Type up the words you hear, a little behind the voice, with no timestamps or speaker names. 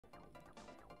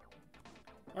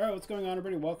Alright, what's going on,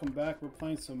 everybody? Welcome back. We're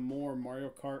playing some more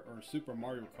Mario Kart, or Super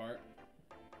Mario Kart.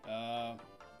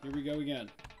 Here we go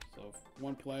again. So,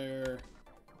 one player,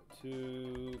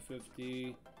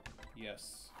 250,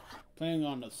 yes. Playing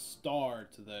on the star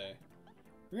today.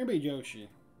 We're gonna be Yoshi.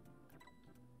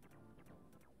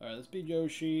 Alright, let's be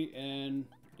Yoshi, and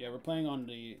yeah, we're playing on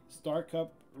the Star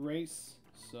Cup race,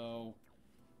 so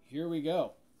here we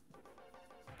go.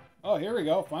 Oh, here we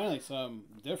go, finally, some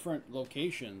different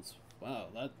locations. Wow,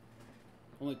 that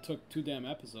only took 2 damn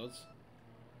episodes.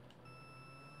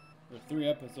 Or 3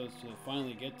 episodes to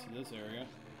finally get to this area.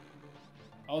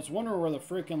 I was wondering where the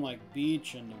freaking, like,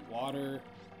 beach and the water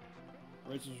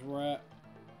races were at.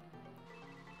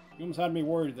 You almost had me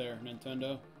worried there,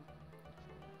 Nintendo.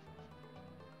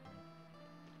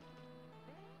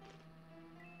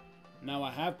 Now,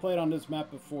 I have played on this map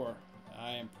before.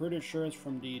 I am pretty sure it's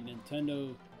from the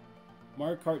Nintendo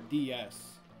Mario Kart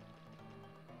DS.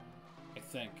 I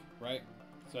think, right?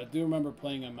 So I do remember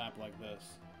playing a map like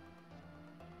this.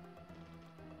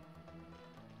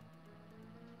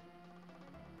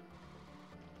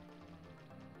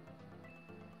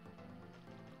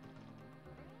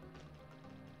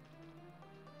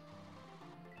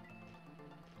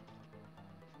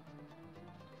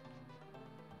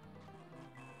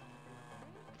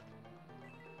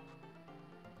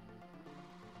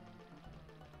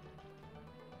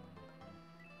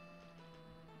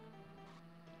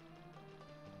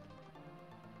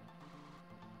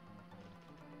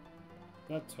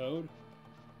 That Toad?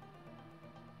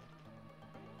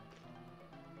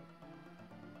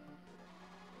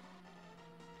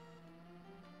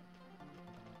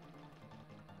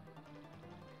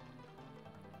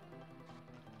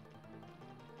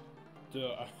 Dude,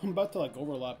 I'm about to like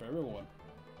overlap everyone.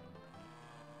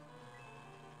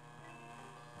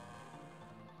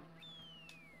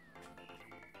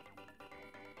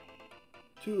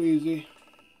 Too easy.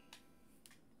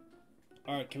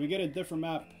 Alright, can we get a different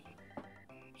map?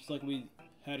 Just like we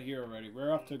had here already.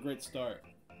 We're off to a great start.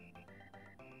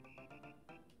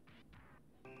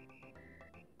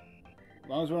 As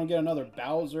long as we don't get another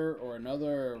Bowser or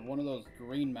another one of those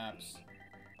green maps.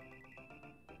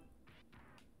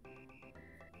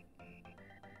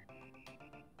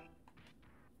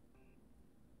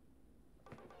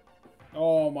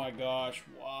 Oh my gosh,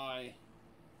 why?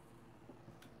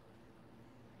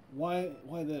 Why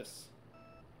this?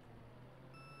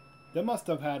 They must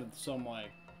have had some, like,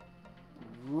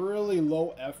 really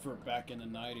low effort back in the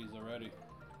 90s already.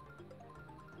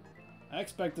 I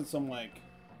expected some, like,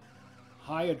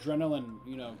 high adrenaline,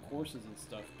 you know, courses and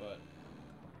stuff, but...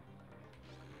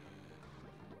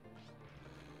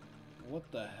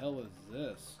 what the hell is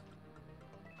this?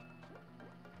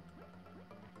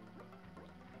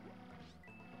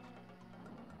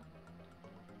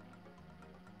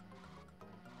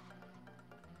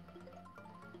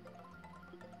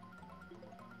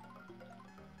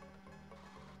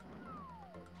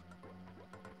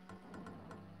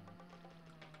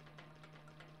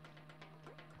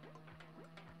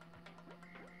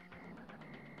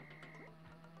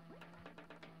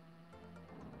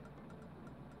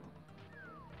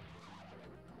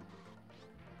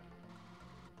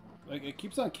 Like, it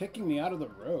keeps on kicking me out of the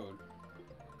road.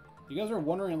 You guys are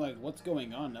wondering, like, what's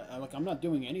going on. Like, I'm not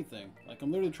doing anything. Like,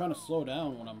 I'm literally trying to slow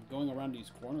down when I'm going around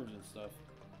these corners and stuff.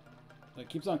 Like, it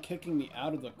keeps on kicking me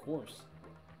out of the course.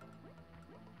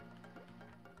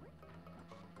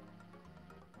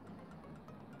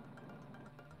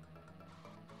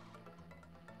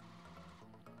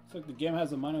 It's like the game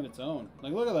has a mind of its own.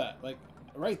 Like, look at that. Like,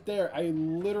 right there, I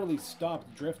literally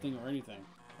stopped drifting or anything.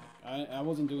 I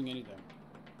wasn't doing anything.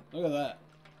 Look at that.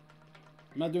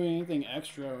 I'm not doing anything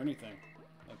extra or anything.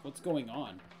 Like, what's going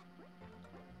on?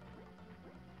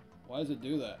 Why does it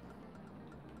do that?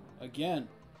 Again.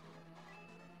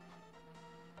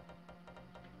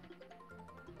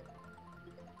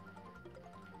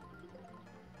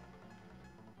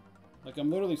 Like, I'm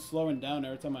literally slowing down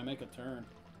every time I make a turn.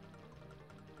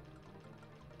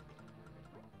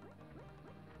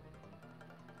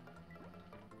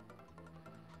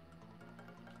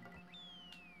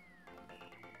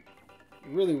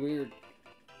 Really weird.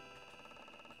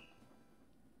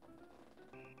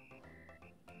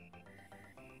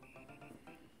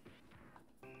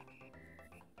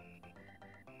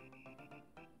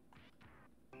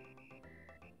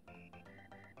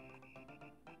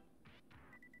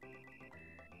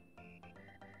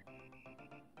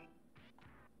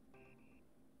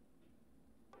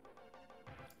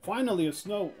 Finally, a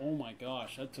snow. Oh my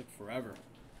gosh, that took forever.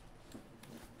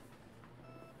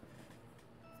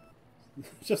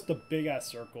 Just a big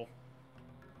ass circle.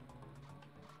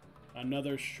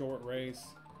 Another short race.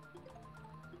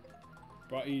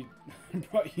 Brought you,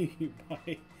 brought you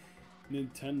by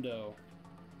Nintendo.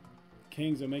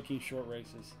 Kings are making short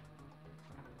races.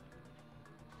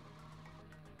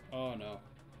 Oh no.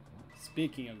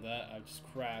 Speaking of that, I've just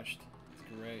crashed. It's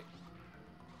great.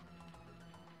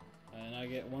 And I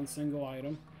get one single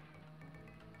item.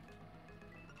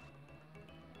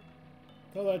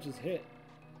 Oh, that just hit.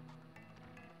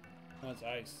 Oh, that's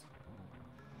ice.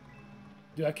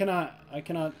 Dude, I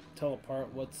cannot tell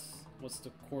apart what's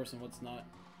the course and what's not.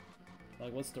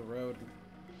 Like, what's the road?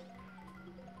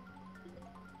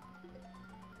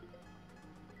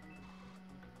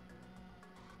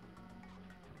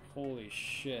 Holy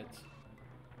shit.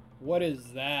 What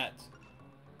is that?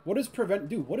 What is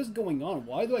Dude, what is going on?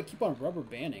 Why do I keep on rubber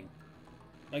banding?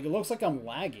 Like, it looks like I'm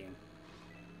lagging.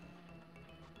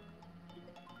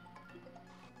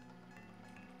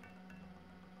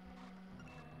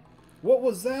 What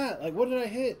was that? Like, what did I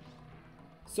hit?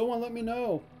 Someone let me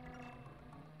know.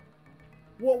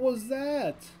 What was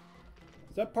that?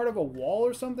 Is that part of a wall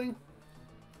or something?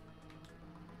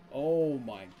 Oh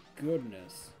my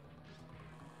goodness.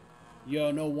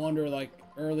 Yo, no wonder, like,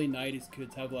 early 90s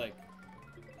kids have, like...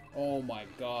 Oh my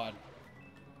god.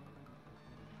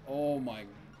 Oh my...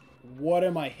 What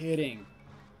am I hitting?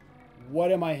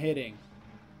 What am I hitting?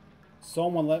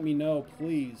 Someone let me know,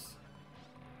 please.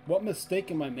 What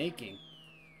mistake am I making?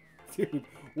 Dude,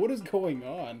 what is going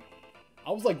on?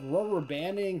 I was like rubber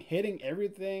banding, hitting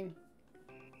everything.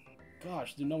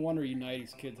 Gosh, dude, no wonder you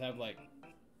 90s kids have like...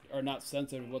 are not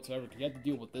sensitive whatsoever, because you have to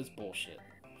deal with this bullshit.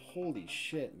 Holy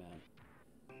shit, man.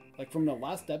 Like from the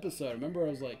last episode, remember I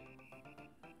was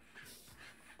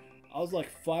like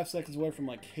 5 seconds away from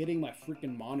like hitting my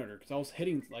freaking monitor because I was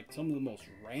hitting like some of the most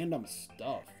random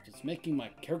stuff, just making my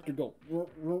character go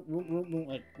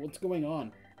like, what's going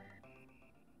on?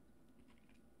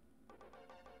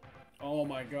 Oh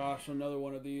my gosh, another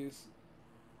one of these.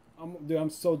 Dude, I'm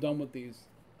so done with these.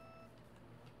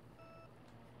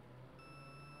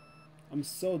 I'm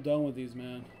so done with these,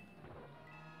 man.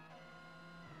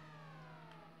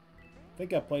 I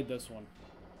think I played this one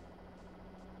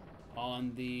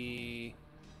on the...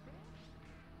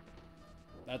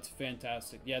 That's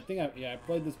fantastic. Yeah, I think I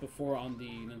played this before on the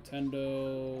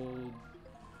Nintendo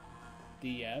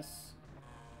DS.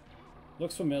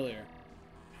 Looks familiar.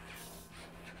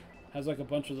 Has like a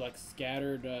bunch of like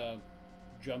scattered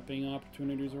jumping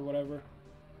opportunities or whatever.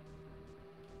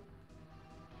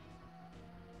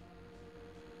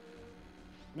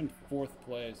 I'm in 4th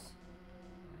place.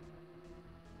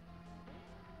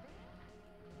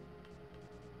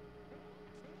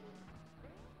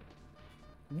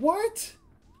 What?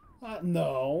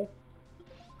 No.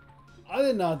 I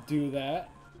did not do that.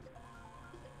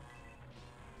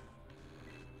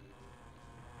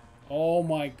 Oh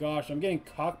my gosh, I'm getting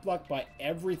cock-blocked by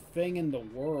everything in the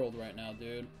world right now,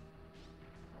 dude.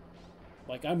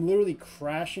 Like, I'm literally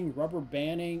crashing, rubber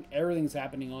banding, everything's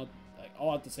happening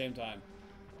all at the same time.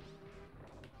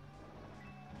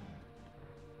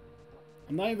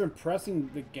 I'm not even pressing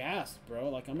the gas, bro.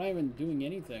 Like, I'm not even doing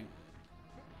anything.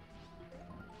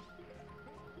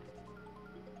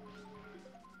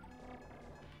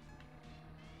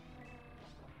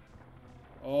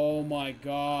 Oh my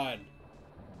god.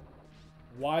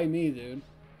 Why me, dude?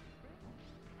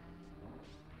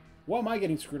 Why am I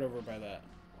getting screwed over by that?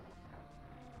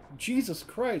 Jesus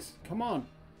Christ, come on.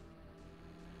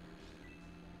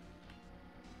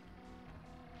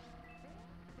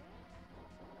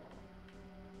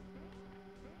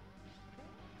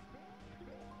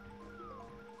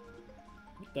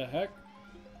 What the heck?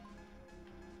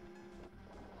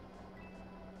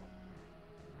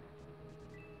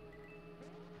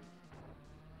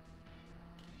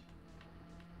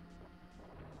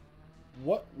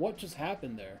 What just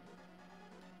happened there?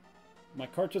 My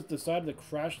cart just decided to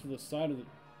crash to the side of the...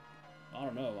 I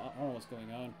don't know. I don't know what's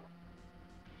going on.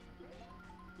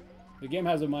 The game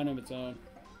has a mind of its own.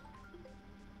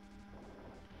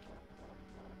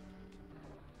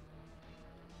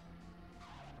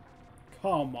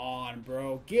 Come on,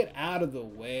 bro. Get out of the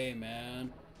way,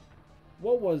 man.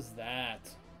 What was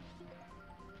that?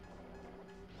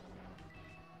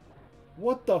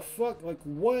 What the fuck? Like,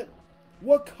 what?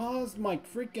 What caused my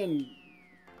freaking...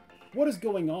 What is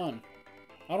going on?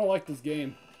 I don't like this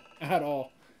game at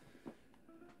all.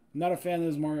 I'm not a fan of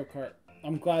this Mario Kart.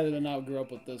 I'm glad that I now grew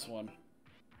up with this one.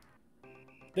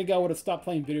 I think I would have stopped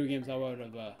playing video games. I would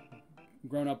have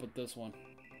grown up with this one.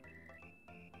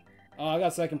 Oh, I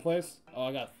got 2nd place. Oh,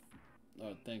 I got...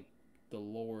 Oh, thank the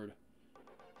Lord.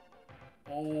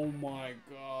 Oh my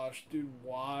gosh, dude.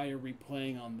 Why are we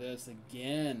playing on this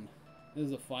again? This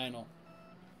is the final.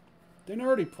 Didn't I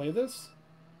already play this?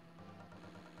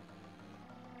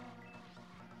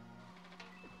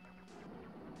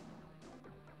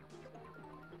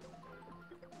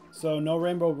 So no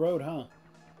Rainbow Road, huh?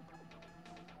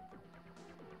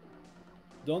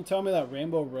 Don't tell me that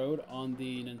Rainbow Road on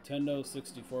the Nintendo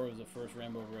 64 was the first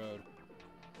Rainbow Road.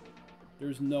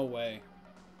 There's no way.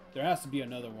 There has to be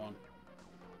another one.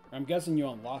 I'm guessing you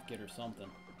unlock it or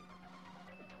something.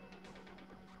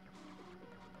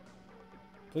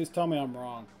 Please tell me I'm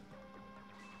wrong.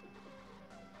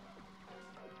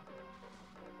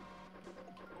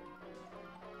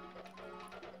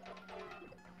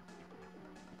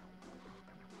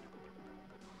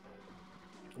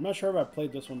 I'm not sure if I've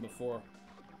played this one before.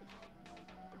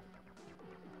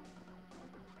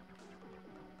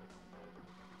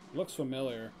 Looks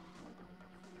familiar.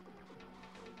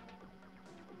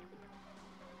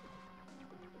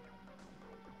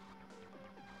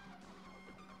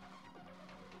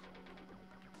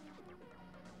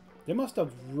 They must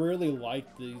have really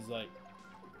liked these, like,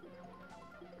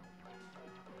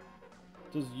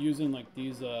 just using, like,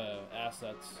 these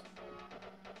assets.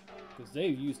 Because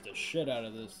they've used the shit out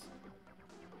of this.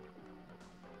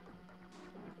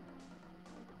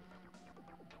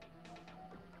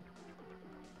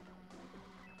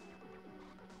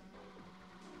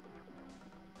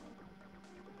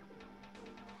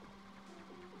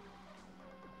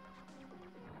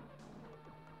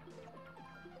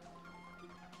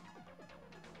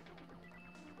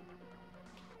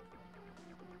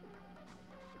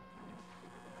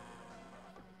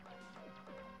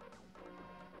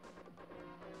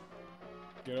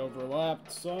 Get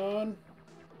overlapped, son.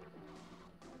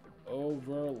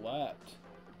 Overlapped.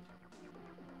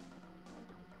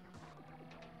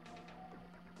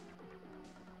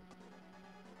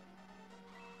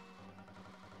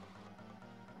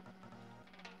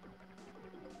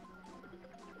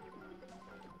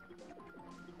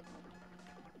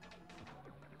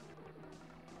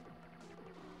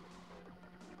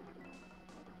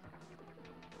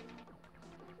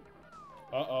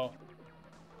 Uh-oh.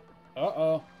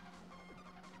 Uh-oh.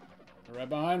 They're right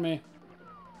behind me.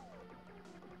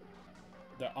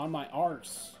 They're on my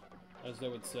arse, as they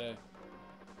would say.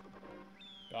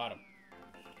 Got him.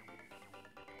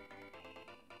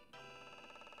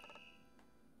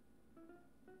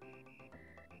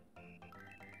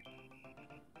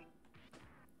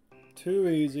 Too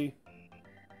easy.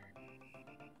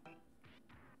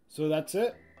 So that's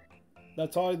it?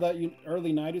 That's all that you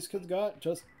early 90s kids got?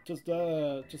 Just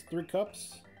 3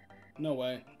 cups? No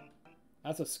way.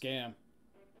 That's a scam.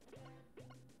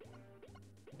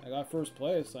 I got first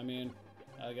place. I mean,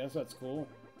 I guess that's cool.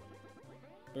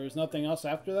 There's nothing else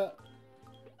after that?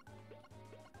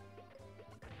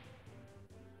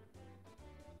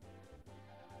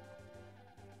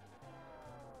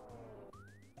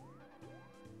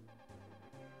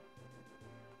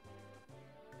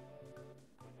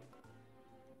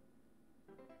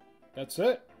 That's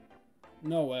it?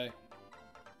 No way.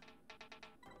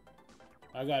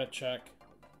 I gotta check.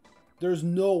 There's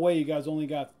no way you guys only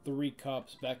got 3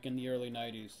 cups back in the early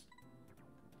 90s.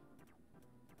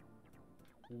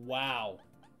 Wow.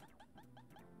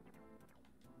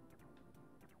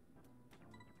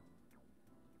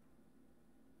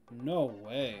 No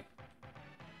way.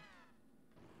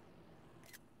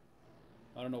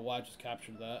 I don't know why I just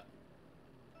captured that.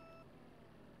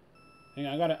 Hang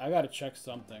on, I gotta check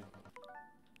something.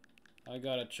 I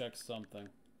gotta check something.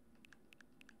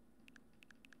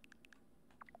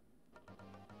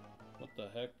 What the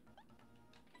heck?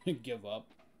 Give up.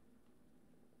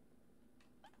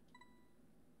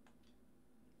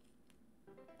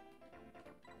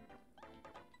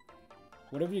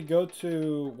 What if you go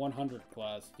to 100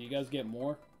 class? Do you guys get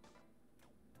more?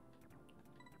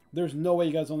 There's no way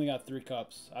you guys only got 3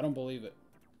 cups. I don't believe it.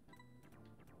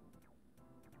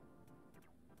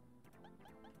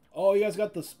 Oh, you guys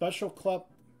got the special club.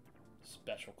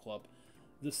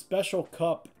 The special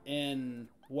cup in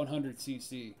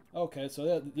 100cc. Okay,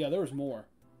 so yeah, there was more.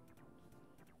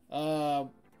 If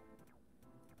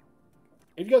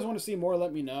you guys want to see more,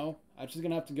 let me know. I'm just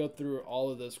gonna have to go through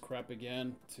all of this crap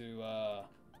again to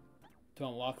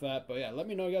unlock that. But yeah, let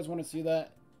me know if you guys want to see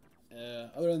that.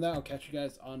 Other than that, I'll catch you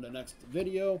guys on the next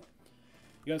video.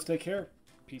 You guys take care.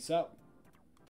 Peace out.